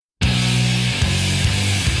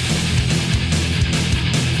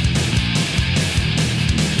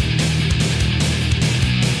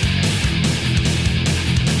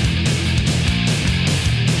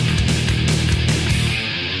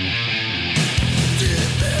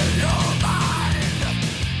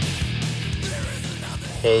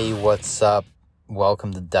Hey, what's up?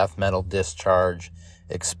 Welcome to Death Metal Discharge,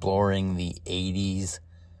 exploring the 80s.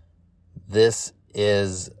 This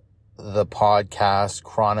is the podcast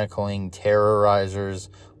chronicling Terrorizer's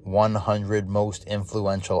 100 most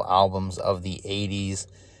influential albums of the 80s,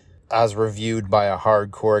 as reviewed by a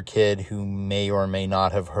hardcore kid who may or may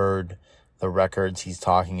not have heard the records he's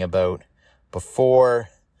talking about before.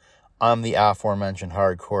 I'm the aforementioned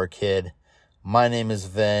hardcore kid. My name is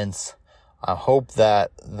Vince. I hope that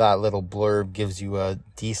little blurb gives you a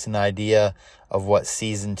decent idea of what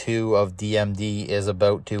Season 2 of DMD is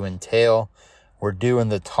about to entail. We're doing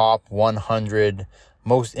the top 100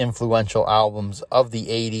 most influential albums of the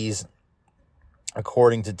 80s,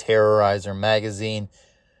 according to Terrorizer magazine.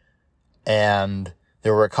 And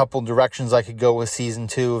there were a couple directions I could go with Season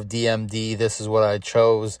 2 of DMD. This is what I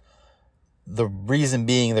chose. The reason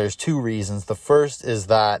being, there's two reasons. The first is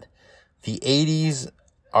that the 80s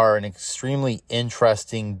are an extremely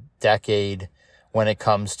interesting decade when it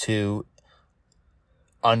comes to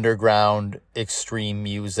underground extreme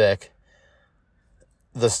music,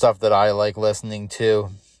 the stuff that I like listening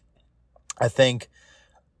to. I think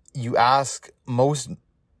you ask most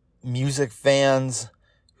music fans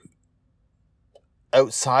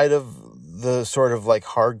outside of the sort of like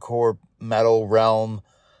hardcore metal realm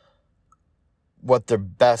what their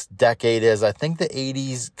best decade is. I think the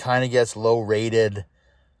 80s kind of gets low rated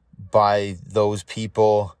by those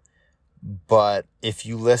people, but if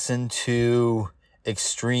you listen to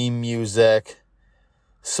extreme music,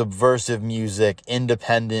 subversive music,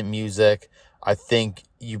 independent music, I think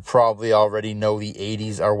you probably already know the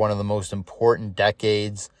 80s are one of the most important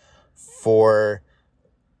decades for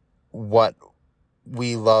what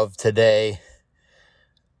we love today.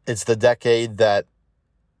 It's the decade that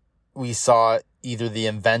we saw either the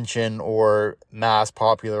invention or mass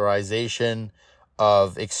popularization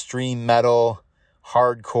of extreme metal,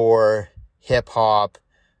 hardcore, hip-hop,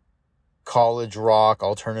 college rock,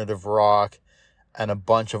 alternative rock, and a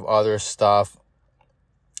bunch of other stuff.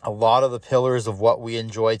 A lot of the pillars of what we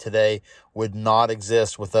enjoy today would not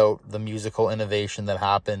exist without the musical innovation that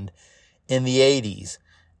happened in the 80s.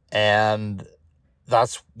 And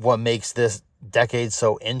that's what makes this decade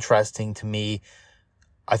so interesting to me.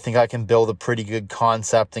 I think I can build a pretty good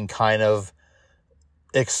concept and kind of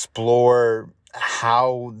explore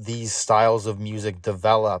how these styles of music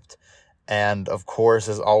developed. And of course,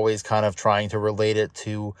 as always, kind of trying to relate it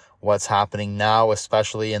to what's happening now,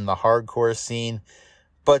 especially in the hardcore scene,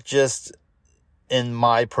 but just in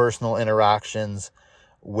my personal interactions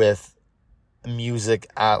with music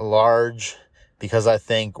at large, because I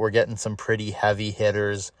think we're getting some pretty heavy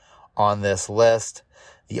hitters on this list.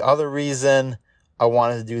 The other reason I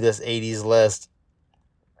wanted to do this 80s list,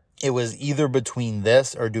 it was either between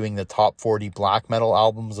this or doing the top 40 black metal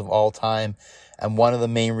albums of all time. And one of the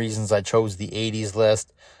main reasons I chose the 80s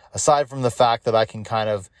list, aside from the fact that I can kind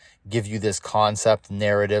of give you this concept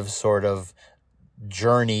narrative sort of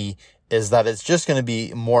journey, is that it's just going to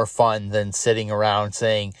be more fun than sitting around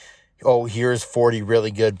saying, oh, here's 40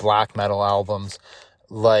 really good black metal albums.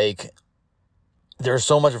 Like, there's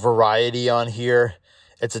so much variety on here.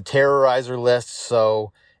 It's a Terrorizer list,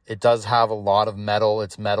 so it does have a lot of metal.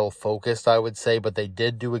 It's metal focused, I would say, but they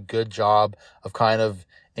did do a good job of kind of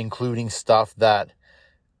including stuff that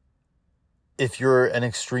if you're an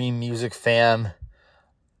extreme music fan,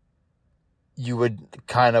 you would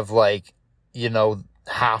kind of like,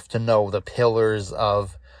 have to know the pillars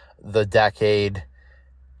of the decade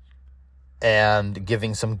and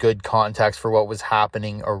giving some good context for what was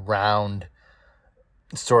happening around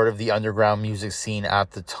sort of the underground music scene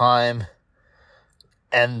at the time.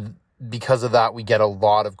 And because of that, we get a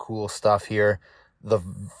lot of cool stuff here. The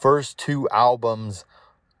first two albums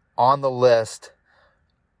on the list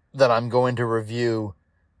that I'm going to review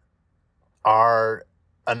are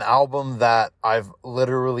an album that I've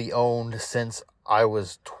literally owned since I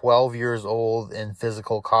was 12 years old in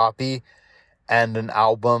physical copy, and an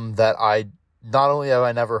album that not only have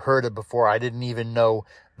I never heard it before, I didn't even know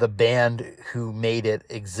the band who made it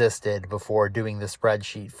existed before doing the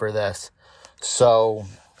spreadsheet for this. So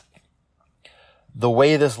the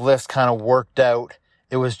way this list kind of worked out,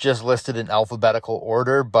 it was just listed in alphabetical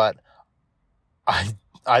order, but I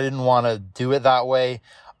didn't want to do it that way.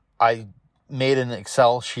 I made an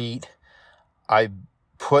Excel sheet. I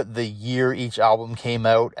put the year each album came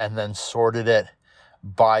out and then sorted it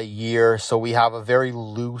by year. So we have a very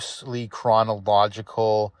loosely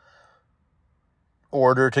chronological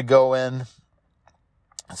order to go in,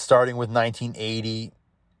 starting with 1980,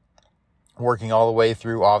 working all the way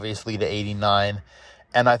through, obviously, to 89.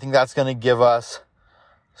 And I think that's going to give us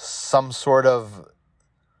some sort of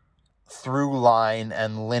through line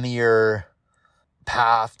and linear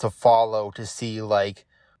path to follow to see like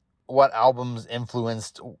what albums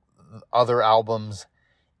influenced other albums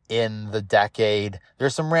in the decade.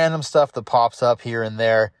 There's some random stuff that pops up here and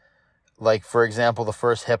there. Like, for example, the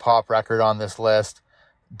first hip-hop record on this list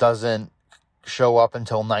doesn't show up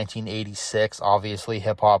until 1986. Obviously,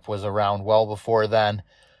 hip-hop was around well before then.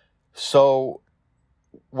 So,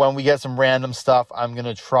 when we get some random stuff, I'm going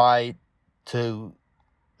to try to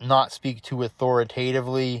not speak too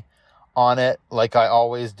authoritatively on it like I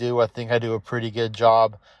always do. I think I do a pretty good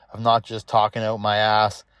job of not just talking out my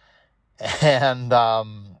ass. And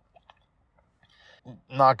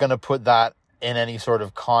not going to put that in any sort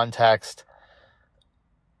of context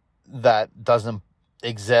that doesn't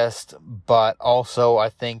exist. But also, I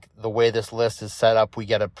think the way this list is set up, we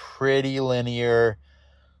get a pretty linear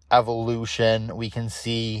evolution. We can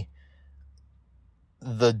see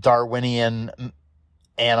the Darwinian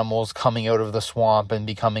animals coming out of the swamp and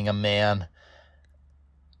becoming a man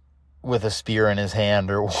with a spear in his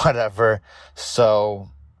hand or whatever. So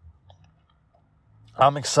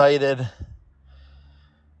I'm excited.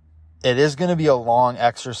 It is going to be a long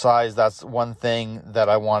exercise. That's one thing that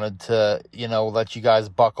I wanted to, let you guys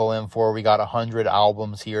buckle in for. We got 100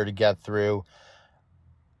 albums here to get through.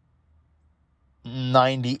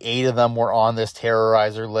 98 of them were on this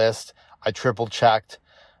Terrorizer list. I triple checked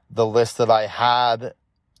the list that I had.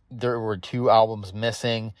 There were 2 albums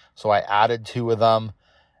missing, so I added 2 of them.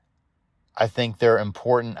 I think they're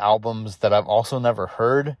important albums that I've also never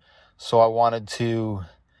heard. So I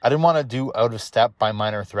didn't want to do Out of Step by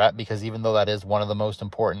Minor Threat, because even though that is one of the most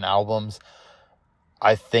important albums,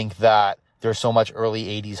 I think that there's so much early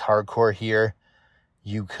 80s hardcore here.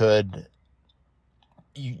 You could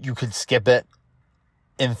skip it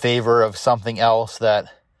in favor of something else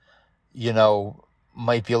that,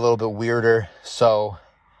 might be a little bit weirder. So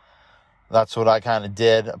that's what I kind of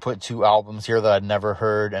did. I put 2 albums here that I'd never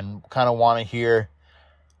heard and kind of want to hear.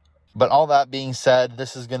 But all that being said,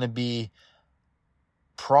 this is going to be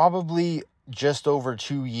probably just over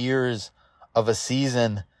 2 years of a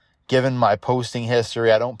season, given my posting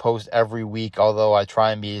history. I don't post every week, although I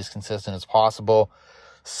try and be as consistent as possible.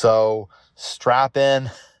 So strap in.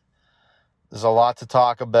 There's a lot to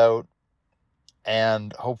talk about,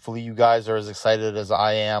 and hopefully you guys are as excited as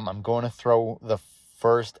I am. I'm going to throw the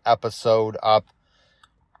first episode up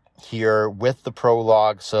here with the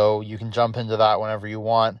prologue, so you can jump into that whenever you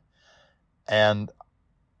want. And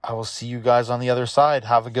I will see you guys on the other side.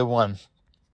 Have a good one.